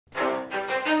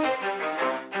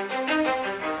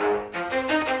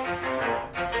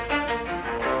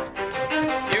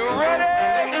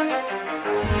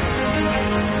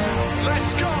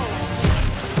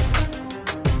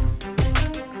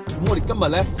日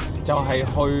咧就係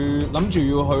去諗住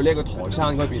要去呢個台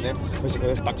山嗰邊咧，去食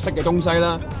佢特色嘅東西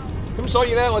啦。咁所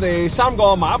以咧，我哋3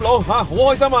個麻甩佬嚇好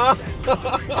開心啊！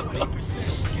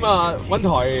咁啊，揾台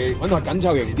緊湊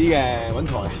型啲嘅，揾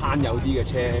台慳油啲嘅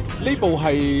車。呢部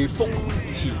係豐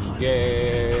田嘅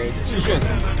致炫。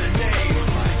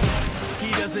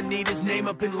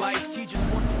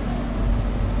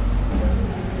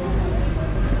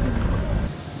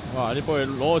哇！你幫佢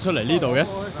攞咗出嚟呢度嘅？攞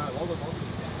個檔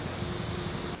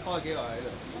開咗幾耐喺度？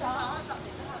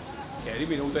其實呢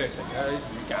邊好多嘢食啊，啲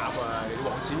乳鴿啊，啲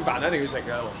黃鱔飯一定要食㗎，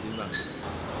黃鱔飯。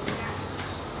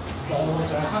冇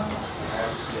食啊！係啊，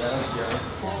試下。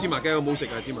芝麻雞好唔好食啊？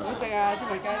芝麻？好食啊！芝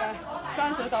麻雞啦，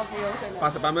山水豆腐又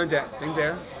好食。88蚊隻，整隻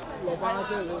啊！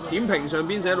點評上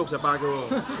邊寫68嘅喎。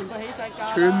全部起晒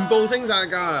價。全部升晒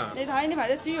價啊！你睇呢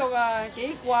排啲豬肉啊，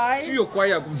幾貴？豬肉貴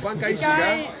又唔關雞事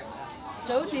㗎。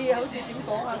就好似點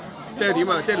講啊？即係點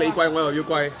啊？即係你貴我又要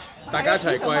貴，大家一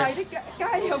齊貴。啲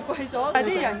雞又貴咗，但係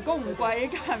啲人工唔貴，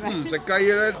係咪？唔食雞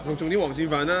嘅咧，仲啲黃鱔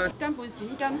飯啦。斤半鱔，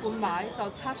斤半買就7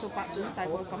到8碗，大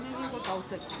概咁樣應該夠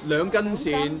食。2斤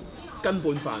鱔，斤半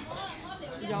飯。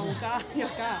又加。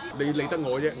你理得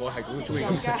我啫，我係咁中意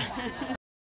咁食。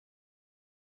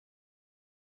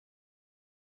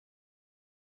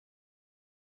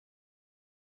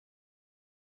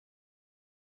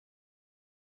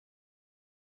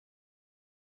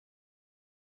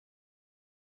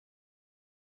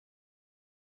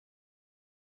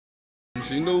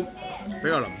選都比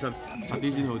較腍身，實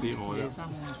啲先好啲，我覺得。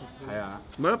係啊，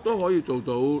每粒都可以做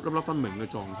到粒粒分明嘅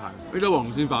狀態。呢隻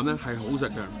黃鱔飯咧係好食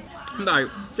嘅，咁但係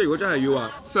即係如果真係要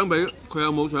話相比佢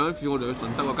有冇上一次我哋去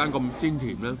順德嗰間咁鮮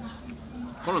甜咧？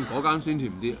可能嗰間鮮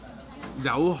甜啲，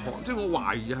即係我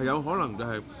懷疑係有可能就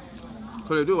係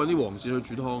佢哋都要揾啲黃鱔去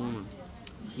煮湯啊嘛。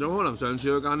有可能上次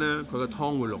嗰間咧佢嘅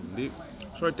湯會濃啲。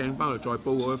所以掟翻去再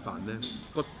煲嗰啲飯咧，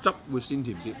個汁會鮮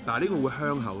甜啲，但係呢個會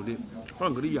香口啲，可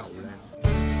能嗰啲油靚。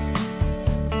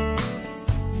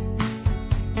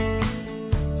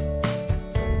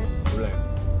好靚，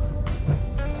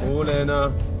好靚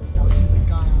啊！有錢食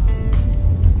家。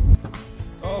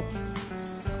好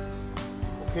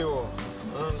 ，OK 喎，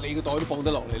你個袋都放得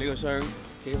落嚟呢個箱，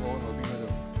幾好啊！後邊嗰度。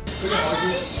嗰啲海鮮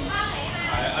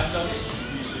係安州魚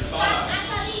花。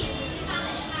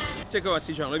即係佢話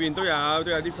市場裏邊都有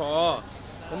啲貨，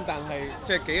咁但係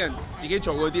即係幾人自己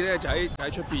做嗰啲咧就喺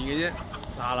出邊嘅啫。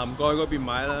嗱，臨過去嗰邊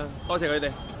買啦，多謝佢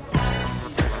哋。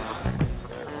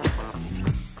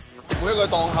每一個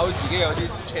檔口自己有啲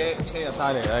車入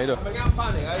晒嚟啦喺度。係咪啱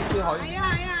翻嚟啊？呢啲海？係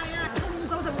啊！中午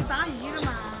早就會打魚啦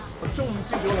嘛。我中午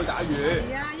朝早去打魚。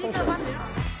係啊，依家翻嚟啦。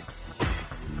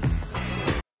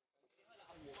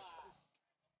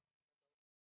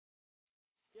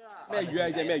咩魚啊？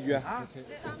呢隻咩魚啊？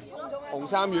紅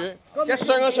衫魚，一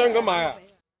箱一箱咁買啊！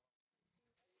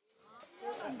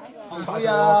好大隻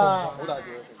啊！好大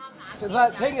隻。食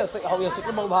曬，聽日食後日食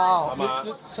都冇泡，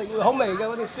越食越好味嘅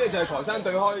嗰啲。即係就係台山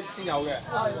對開先有嘅。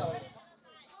係。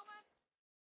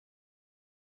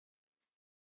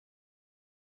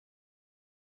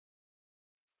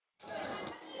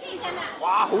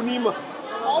哇！好黏啊！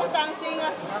好新鮮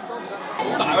啊！好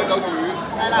大嗰嚿魚。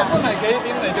係啦。一般係幾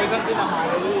點嚟最新鮮啊？賣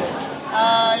你啲嘢。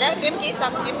2點幾10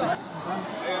點啊。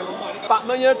8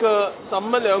蚊一個，15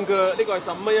蚊兩個，呢個係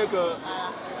15蚊一個。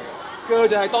個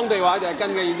就係當地話就係斤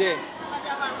嘅意思。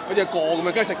好似個咁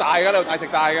啊，梗係食大㗎啦，大食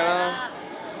大㗎啦。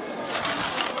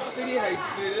呢啲係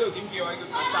你哋呢度點叫啊？叫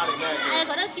塔沙定咩？誒，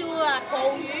嗰啲叫啊暴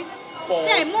魚，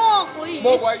即係魔鬼魚。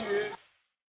魔鬼魚。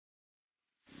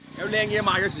有靚嘢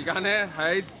賣嘅時間咧，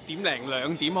喺1點零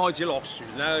2點開始落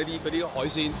船啦，嗰啲海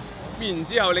鮮。然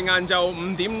之後你晏晝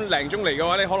5點零鐘嚟嘅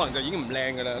話咧，可能就已經唔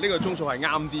靚㗎啦。呢個鐘數係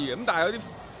啱啲嘅，咁但係有啲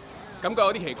感覺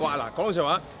有啲奇怪啦。講到實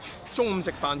話，中午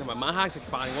食飯同埋晚黑食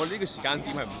飯，我呢個時間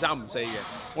點係唔3唔4嘅。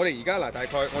我哋而家嗱大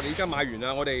概，我哋而家買完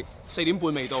啦，我哋4點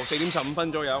半未到，4點15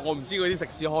分左右。我唔知嗰啲食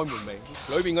肆開門未，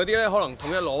裏邊嗰啲咧可能統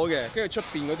一攞嘅，跟住出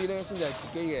邊嗰啲咧先至係自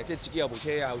己嘅，即係自己有部車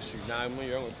啊、有船啊咁樣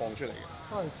樣去放出嚟嘅。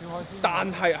都係小海鮮。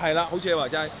但係係啦，好似你話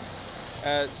齋。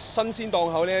新鮮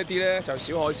檔口呢一啲咧就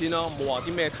小海鮮咯，冇話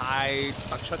啲咩太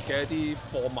突出嘅一啲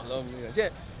貨物咯咁樣，即係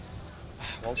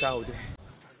黃沙好啲。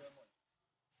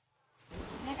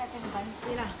呢個正品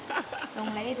啲啦，同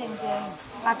你正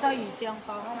白災魚醬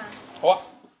檔啊嘛。好啊。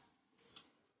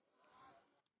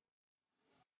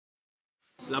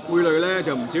嗱，貝類咧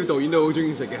就唔少導演都好中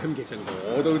意食嘅，咁其實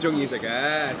我都中意食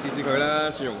嘅，試試佢啦，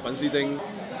蒜蓉粉絲蒸。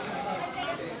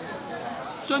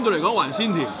相對嚟講還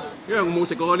鮮甜。因為我冇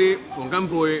食過嗰啲黃金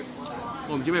貝，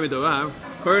我唔知咩味道啦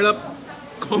嚇。佢粒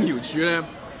江瑤柱咧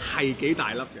係幾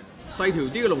大粒嘅，細條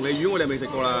啲嘅龍脷魚我哋未食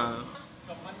過啦，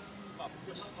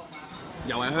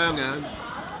又係香嘅，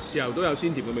時候都有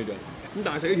鮮甜嘅味道。咁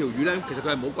但係食呢條魚咧，其實佢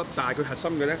係冇骨，但係佢核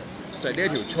心嘅咧就係呢一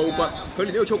條粗骨。佢連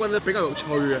呢個粗骨咧比較肉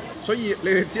脆嘅，所以你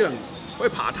哋只能可以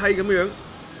爬梯咁樣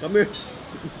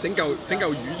整嚿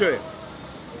魚出嚟。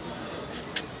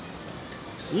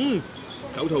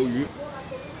九肚魚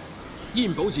依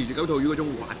然保持住九肚魚嗰種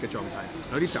滑嘅狀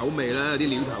態，有啲酒味啦，有啲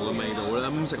料頭嘅味道啦，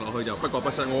咁食落去就不過不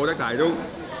失，我覺得但係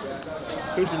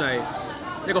都算係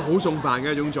一個好送飯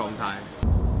嘅一種狀態。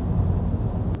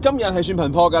今日係算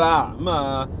頻撲㗎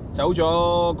啦，走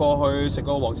咗過去食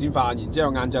個黃鱔飯，然之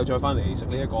後晏晝再翻嚟食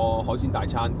呢一個海鮮大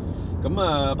餐，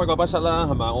咁不過不失啦，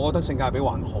係嘛？我覺得性價比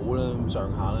還好啦，咁上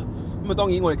下啦。當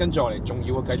然我哋跟住落嚟仲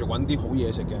要繼續揾啲好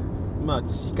嘢食嘅。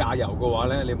自駕遊嘅話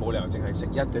咧，你冇理由淨係食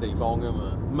一嘅地方㗎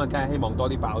嘛，梗係希望多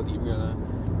啲爆點㗎啦。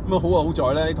好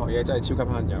在咧，呢台嘢真係超級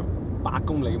慳油，8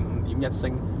公里5.1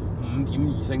升、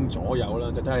5.2升左右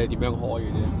啦，就睇你點樣開嘅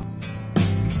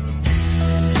啫。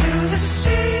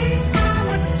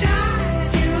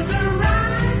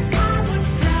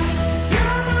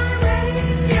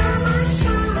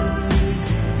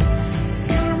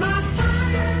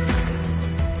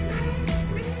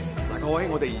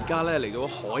我哋而家咧嚟到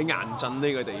海晏鎮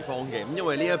呢個地方嘅，因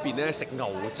為呢一邊咧食牛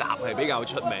雜係比較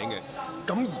出名嘅，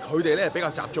而佢哋咧比較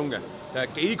集中嘅，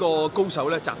幾個高手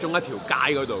咧集中一條街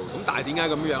嗰度，但係點解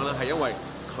咁樣咧？係因為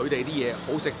佢哋啲嘢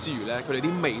好食之餘咧，佢哋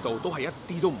啲味道都係一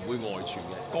啲都唔會外傳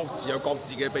嘅，各自有各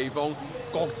自嘅秘方，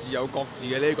各自有各自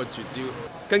嘅呢一個絕招。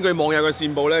根據網友嘅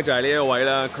線報咧，就係呢一位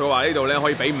啦，佢話呢度咧可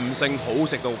以俾5星，好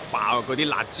食到爆，嗰啲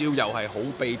辣椒又係好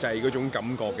秘製嗰種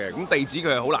感覺嘅。咁地址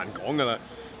佢係好難講㗎啦。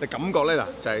感覺咧嗱，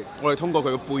就係我哋通過佢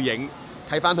嘅背影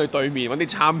睇翻佢對面揾啲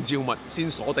參照物，先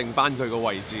鎖定翻佢個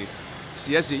位置。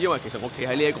試一試，因為其實我企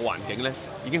喺呢一個環境咧，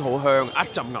已經好香，一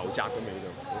陣牛雜嘅味道。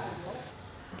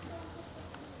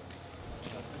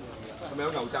係咪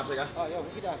有牛雜食啊？有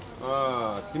呢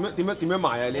度。點樣賣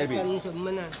啊？呢一邊？55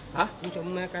蚊啊！嚇？55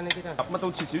蚊一斤呢啲乜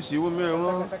都切少少咁樣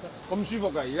咯，咁舒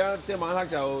服㗎！而家即係晚黑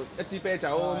就一支啤酒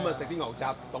咁食啲牛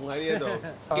雜凍喺呢一度。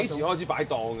幾時開始擺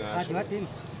檔㗎？仲1點。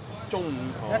中午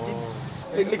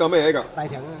呢個咩嚟㗎？大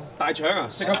腸啊！大腸啊，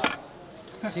食啊！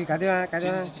試解啲啊，解啲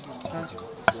啊！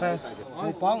好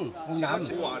幫好飲。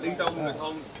少話呢兜咁嘅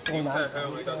湯，真係香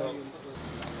呢兜湯。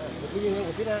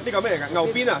呢個咩嚟㗎？牛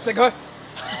鞭啊！食佢！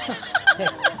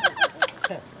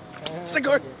食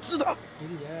佢！知道。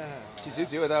切少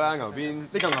少就得啦，牛鞭。呢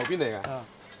嚿牛鞭嚟㗎。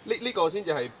呢個先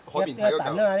至係海邊睇嗰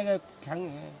嚿。呢個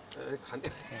啃嘅。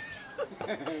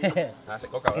食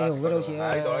嗰嚿啦。幾毫嗰度先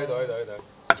啊！呢度。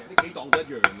呢幾檔都一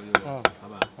樣嘅啫喎，係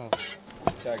嘛？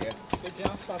真係嘅。幾錢啊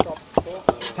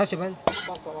？70蚊。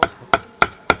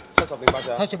70定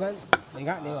80？70蚊。而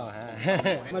家你話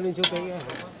乜亂少俾嘅？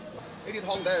呢啲湯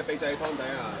底係秘製湯底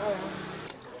啊！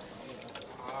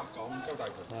咁周大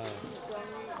盤。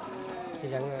試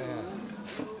緊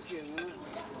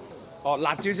啊！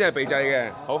辣椒先係秘製嘅。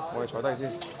好，我哋坐低先。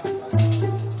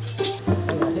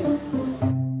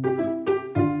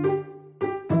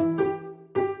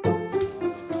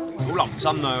淋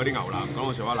身啊！嗰啲牛腩講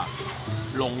到笑話嗱，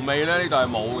濃味咧呢度係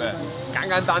冇嘅，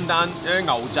簡單單有啲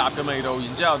牛雜嘅味道，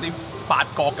然之後啲八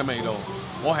角嘅味道，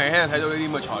我輕輕睇到呢啲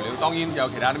咁嘅材料，當然有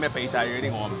其他啲咩秘製嗰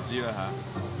啲我唔知啦嚇。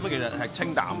咁其實係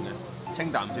清淡嘅，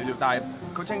清淡少少，但係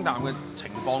佢清淡嘅情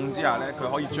況之下咧，佢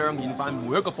可以彰顯翻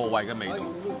每一個部位嘅味道，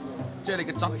即係你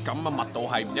嘅質感啊密度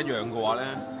係唔一樣嘅話咧，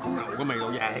牛嘅味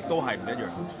道亦都係唔一樣。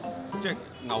即係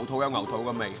牛肚有牛肚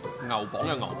嘅味，牛膀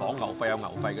有牛膀，牛肺有牛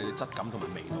肺嘅質感同埋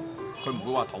味道。佢唔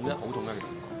會話統一嘅感覺。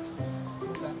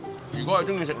如果係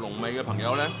中意食濃味嘅朋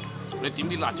友咧，你點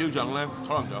啲辣椒醬咧，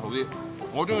可能就好啲。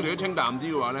我中意食啲清淡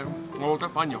啲嘅話咧，我覺得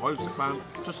反而可以食翻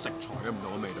出食材嘅唔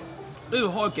同嘅味道。呢度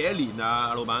開幾多年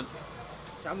啊，老闆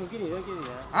？30幾年啦，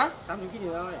啊？30幾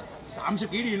年啦，30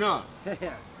幾年啦。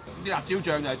啲辣椒醬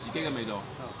就係自己嘅味道。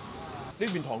呢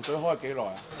邊糖水開幾耐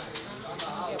啊？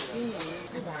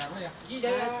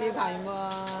豬排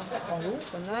嘛，糖糊，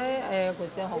本來佢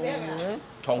食紅糊。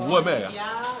糖糊係咩嚟㗎？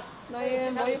你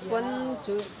可以滾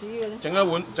煮嘅咧。整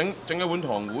一碗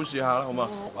糖糊試下啦，好嘛？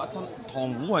糖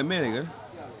糊係咩嚟嘅咧？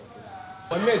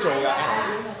揾咩做㗎？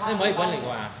呢米粉嚟㗎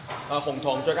嘛？紅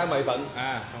糖再加米粉。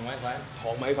啊，糖米粉。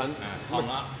糖米粉。糖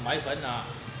啊，米粉啊，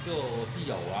叫豬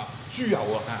油啊。豬油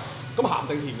啊？咁鹹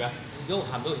定甜嘅？都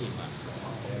鹹到甜啊！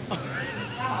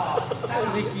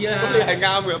你試啦。咁你係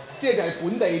啱嘅，即係就係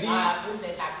本地啲。本地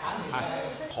特產。係。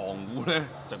糖糊咧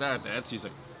就真係第一次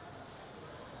食。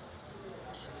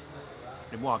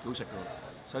你唔好話幾好食㗎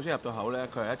喎！首先入到口咧，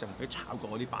佢係一陣俾炒過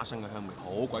嗰啲花生嘅香味，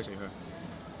好鬼死香。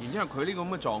然之後佢呢個咁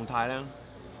嘅狀態咧，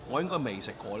我應該未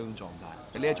食過呢種狀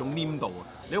態，係呢一種黏度啊！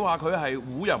你話佢係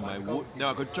糊又唔係糊，你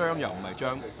話佢漿又唔係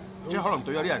漿，即係可能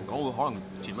對有啲人講會可能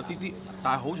甜一啲啲，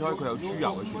但係好彩佢有豬油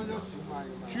嘅存在。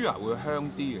豬牙會香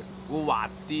啲嘅，會滑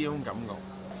啲嗰種感覺。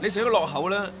你食咗落口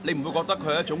咧，你唔會覺得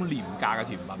佢係一種廉價嘅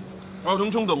甜品。我有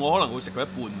種衝動，我可能會食佢一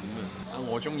半咁樣。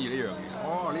我中意呢樣嘢。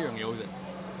哦，呢樣嘢好食。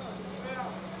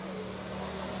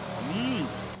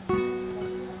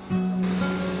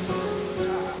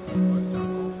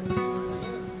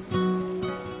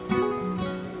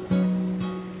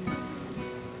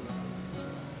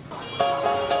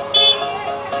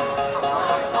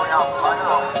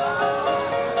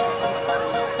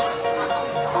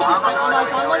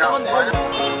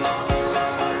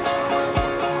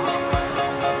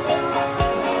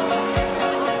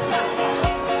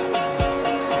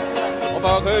我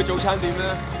發覺佢嘅早餐店咧，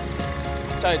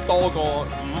真係多過午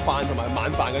飯同埋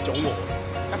晚飯嘅總和。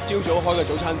一朝早開嘅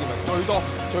早餐店係最多，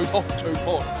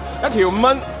一條5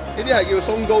蚊。呢啲係叫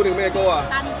鬆糕定咩糕啊？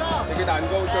蛋糕。你叫蛋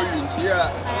糕最原始㗎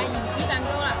啦。係啊，原始蛋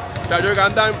糕啦。就係最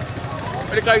簡單，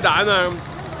一啲雞蛋啊，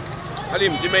一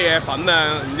啲唔知咩嘢粉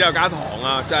啊，然之後加糖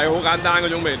啊，就係好簡單嗰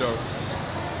種味道。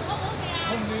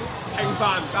平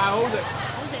凡但係好食。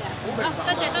好食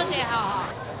啊！多謝，好。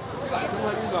咁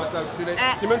喺邊度就處理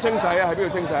點樣清洗啊？喺邊度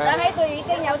清洗啊？喺度已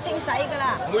經有清洗㗎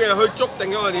啦。每日去捉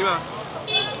定咗係點啊？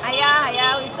係啊，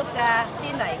去捉㗎，啲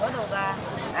泥嗰度㗎。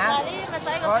嗱，呢啲咪洗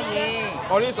個可以。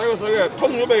我呢洗個水嘅，通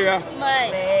咗未嘅？未。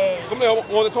咁你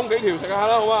我哋通幾條食下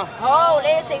啦，好嘛？好，你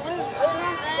食碗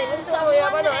收去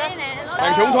啊嗰度咧。泥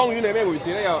蟲湯圓係咩回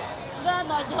事咧？又？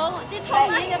泥蟲啲湯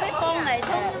圓嗰啲放泥蟲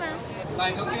㗎嘛。泥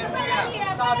蟲點知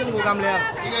啊？沙丁冇咁靚。點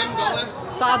解咁講咧？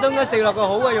沙丁咧食落個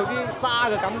好啊，有啲沙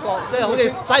嘅感覺，即係好似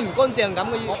洗唔乾淨咁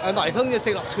嘅。泥蟲嘅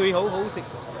食落脆好食。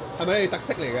係咪你哋特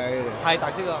色嚟嘅？你哋係特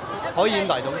色啊，可以泥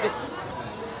蟲色。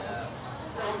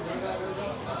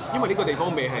因為呢個地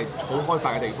方未係好開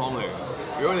發嘅地方嚟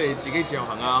嘅。如果你哋自己自由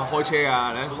行啊、開車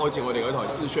啊，咧開似我哋嗰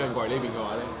台致炫過嚟呢邊嘅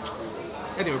話咧，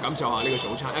一定要感受下呢個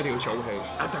早餐，一定要早起，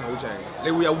一定好正。你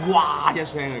會有哇一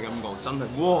聲嘅感覺，真係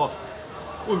哇！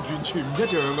完全唔一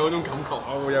樣嘅嗰種感覺，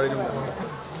我會有呢種感覺。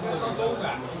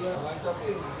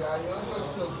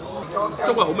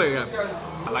粥係好味嘅，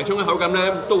泥蟲嘅口感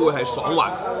咧都會係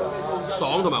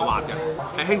爽同埋滑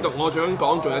嘅。輕讀我想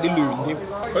講，仲有啲嫩添。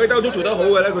佢啲兜粥做得好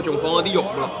嘅咧，佢仲放咗啲肉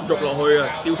落去啊，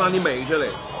調翻啲味出嚟，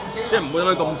即係唔會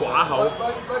咁寡口。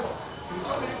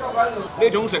呢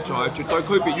種食材係絕對區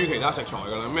別於其他食材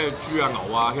㗎啦，咩豬啊、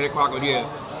牛啊、噼里呱嗰啲嘢。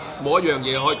冇一樣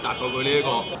嘢可以達到佢呢一個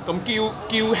咁嬌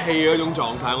氣嗰種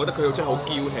狀態，我覺得佢真係好嬌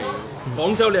氣。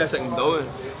廣州你係食唔到嘅，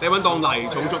你揾當泥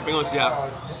蟲粥俾我試下，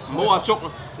唔好話粥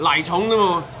泥蟲啫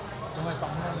嘛。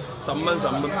15蚊。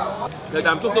其實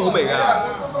啖粥都好味㗎，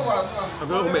係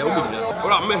咪好味好綿嘅？好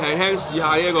啦，咁你輕輕試下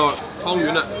呢一個湯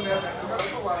圓啦。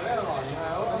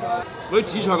嗰啲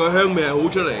紫菜嘅香味係好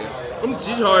出嚟嘅，咁紫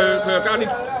菜佢又加啲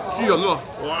豬潤喎，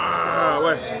哇！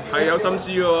喂，係有心思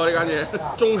嘅喎呢間嘢。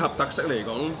綜合特色嚟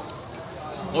講，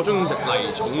我中意食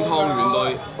泥蟲湯圓多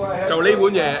啲。就呢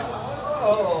碗嘢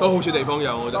都好似地方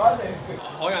有，我覺得。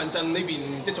海晏鎮呢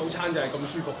邊即係早餐就係咁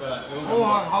舒服㗎啦。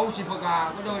哇，好舒服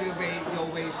㗎！嗰度又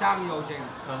味生又剩。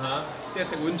即係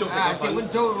食碗粥食個粉。食碗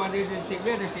粥，話你哋食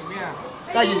咩就食咩啊！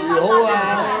雞魚好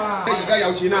啊！你而家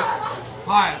有錢啦。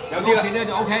係，有啲啦，錢咧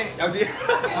就 OK，有啲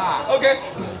，OK，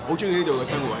好中意呢度嘅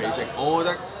生活氣息。我覺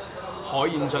得海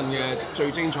晏鎮嘅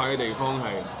最精彩嘅地方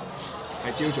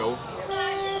係朝早。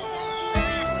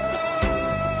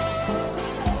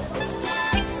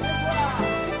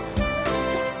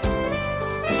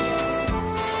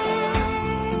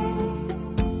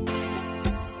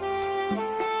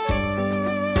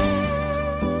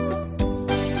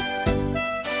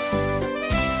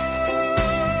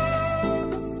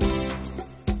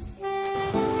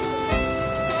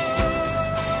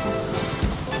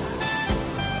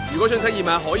如果想體驗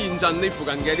下海晏鎮呢附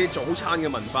近嘅啲早餐嘅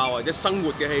文化或者生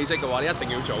活嘅氣息嘅話，你一定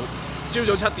要早，朝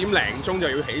早7點零鐘就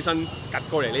要起身趌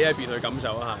過嚟呢一邊去感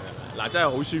受一下嘅。嗱，真係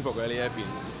好舒服嘅呢一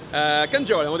邊。跟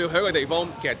住落嚟我哋要去一個地方，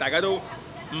其實大家都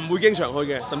唔會經常去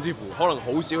嘅，甚至乎可能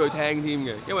好少去聽添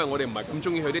嘅，因為我哋唔係咁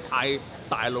中意去啲太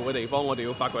大路嘅地方，我哋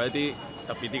要發掘一啲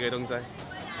特別啲嘅東西。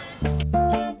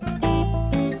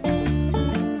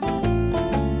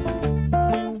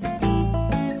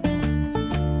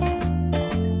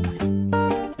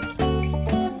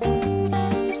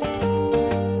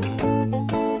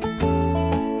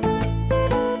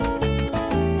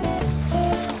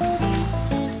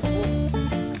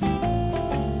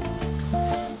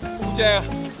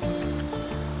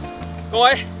各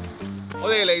位，我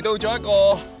哋嚟到咗一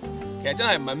個其實真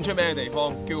係唔係咁出名嘅地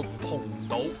方，叫蓬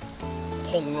島，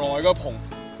蓬萊個蓬。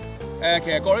其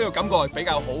實過呢個感覺係比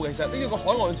較好嘅。其實呢個海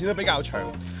岸線都比較長，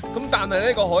咁但係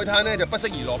呢個海灘咧就不適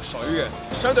宜落水嘅。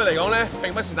相對嚟講咧，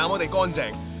並不是那麼地乾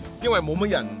淨，因為冇乜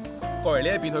人過嚟呢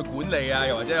一邊去管理啊，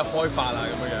又或者係開發啊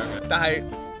咁樣嘅。但係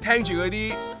聽住嗰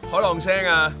啲海浪聲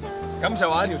啊，感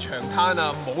受下一條長灘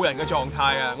啊冇人嘅狀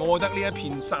態啊，我覺得呢一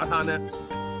片沙灘咧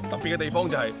特別嘅地方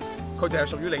就係佢淨係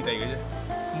屬於你哋嘅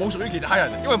啫，冇屬於其他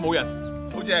人，因為冇人，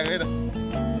好正呢度。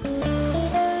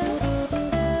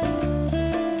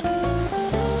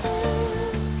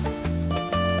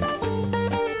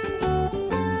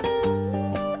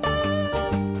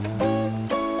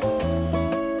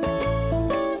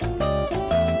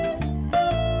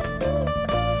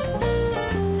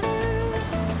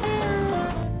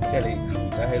即係你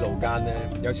行駛喺路間咧，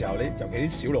有時候咧，尤其啲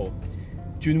小路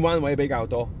轉彎位比較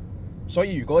多，所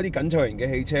以如果啲緊湊型嘅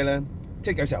汽車咧，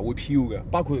即係有時候會飄嘅，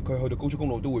包括佢去到高速公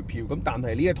路都會飄。咁但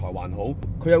係呢一台還好，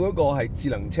佢有嗰個係智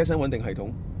能車身穩定系統，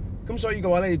咁所以嘅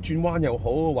話咧，你轉彎又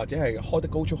好，或者係開得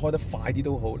高速開得快啲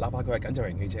都好，哪怕佢係緊湊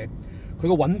型汽車，佢個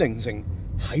穩定性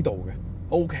喺度嘅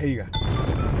 ，OK 嘅。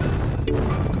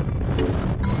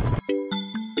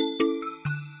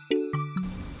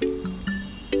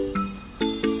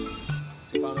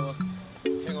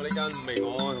五味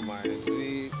鵝同埋嗰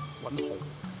啲滾蠔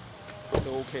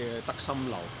都 OK 嘅，德心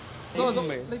樓。所以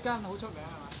呢間好出名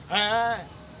係嘛？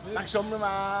係德心啊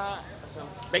嘛，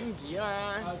炳記啊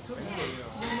嘛。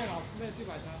咩招牌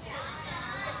菜？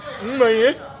五味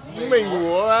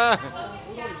鵝啊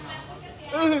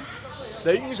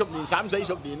！40年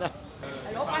30-40年啦。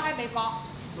老闆喺美國。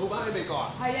老闆喺美國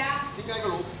啊？係啊。點解個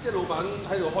老闆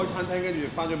喺度開餐廳，跟住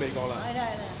翻咗美國啦？係啦。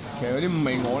其實嗰啲五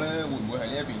味鵝咧，會唔會係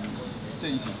呢一邊？即係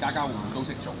以前家家戶戶都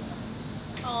識做。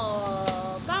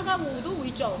家家戶戶都會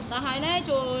做，但係咧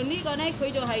做呢個咧，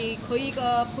佢就係佢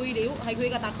個配料係佢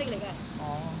嘅特色嚟嘅。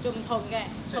哦。就唔同嘅，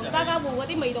同家家戶嗰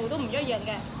啲味道都唔一樣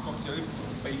嘅。各自有啲唔同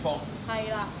秘方。係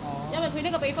啦。哦。因為佢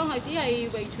呢個秘方係只係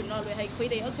遺傳落嚟，係佢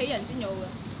哋屋企人先有嘅。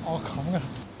哦，咁嘅。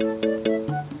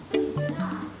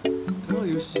咁我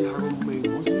要試下個五味鵝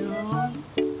先啦。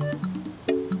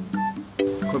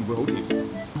佢唔會好甜。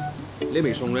呢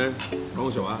味餸咧，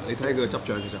講句實話，你睇佢嘅汁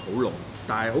醬其實好濃，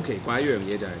但係好奇怪一樣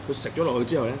嘢就係佢食咗落去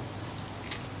之後咧，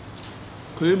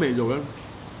佢啲味道咧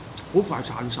好快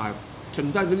散晒，剩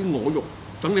低嗰啲鵝肉，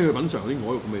等你去品嚐啲鵝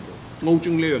肉嘅味道。我好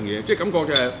中意呢樣嘢，即係感覺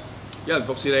就係有人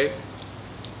服侍你，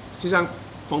先生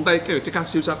放低，跟住即刻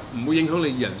消失，唔會影響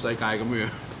你二人世界咁樣。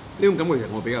呢種感覺其實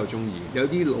我比較中意。有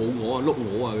啲老鵝啊、碌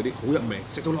鵝啊嗰啲好入味，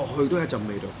食到落去都係一陣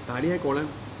味道。但係呢一個咧，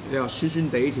你話酸酸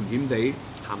地、甜甜地、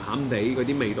鹹鹹地嗰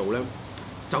啲味道咧，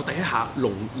就第一下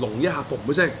濃一下，嘣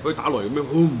一聲，好似打雷咁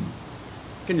樣，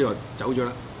跟住就走咗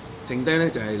啦。剩低咧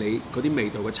就係你嗰啲味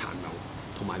道嘅殘留，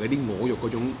同埋嗰啲鵝肉嗰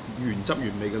種原汁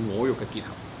原味嘅鵝肉嘅結合。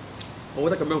我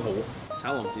覺得咁樣好。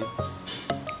炒黃鱔，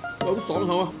好爽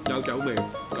口啊，有酒味，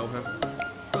夠香。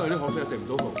因為啲可惜食唔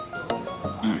到蠔，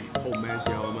蠔咩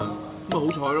時候啊嘛，咁咪好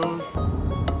彩咯。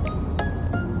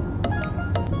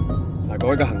嗱，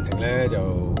嗰一個行程咧就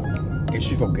幾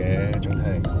舒服嘅，總體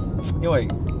嚟講，因為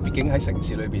畢竟喺城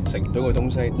市裏邊食唔到嘅東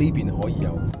西，呢邊可以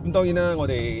有。咁當然啦，我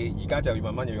哋而家就要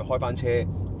慢慢又要開翻車，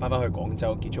翻去廣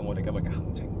州結束我哋今日嘅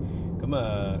行程。咁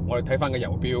我哋睇翻個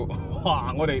油標，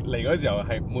哇！我哋嚟嗰時候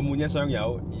係滿一箱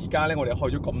油，而家咧我哋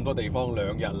去咗咁多地方2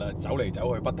日啦，走嚟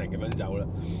走去不停咁樣走啦，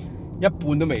一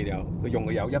半都未有，佢用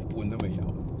嘅油一半都未有，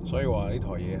所以話呢台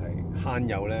嘢係慳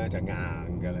油咧就硬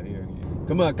㗎啦呢樣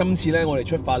嘢。咁今次咧我哋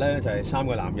出發咧就係3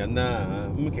個男人啦，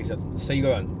咁其實4個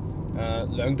人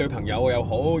，2對朋友又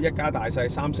好，一家大細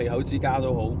3、4口之家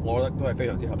都好，我覺得都係非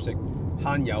常之合適，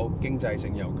慳油，經濟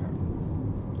性又強。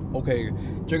OK 嘅，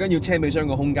最緊要車尾箱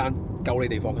個空間夠你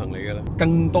哋放行李㗎啦。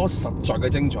更多實在嘅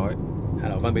精彩係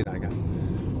留翻俾大家。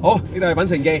好，呢度係品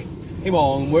城記，希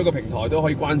望每一個平台都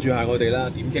可以關注下我哋啦，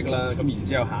點擊啦，咁然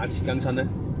之後下一次更新咧，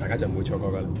大家就唔會錯過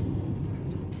㗎啦。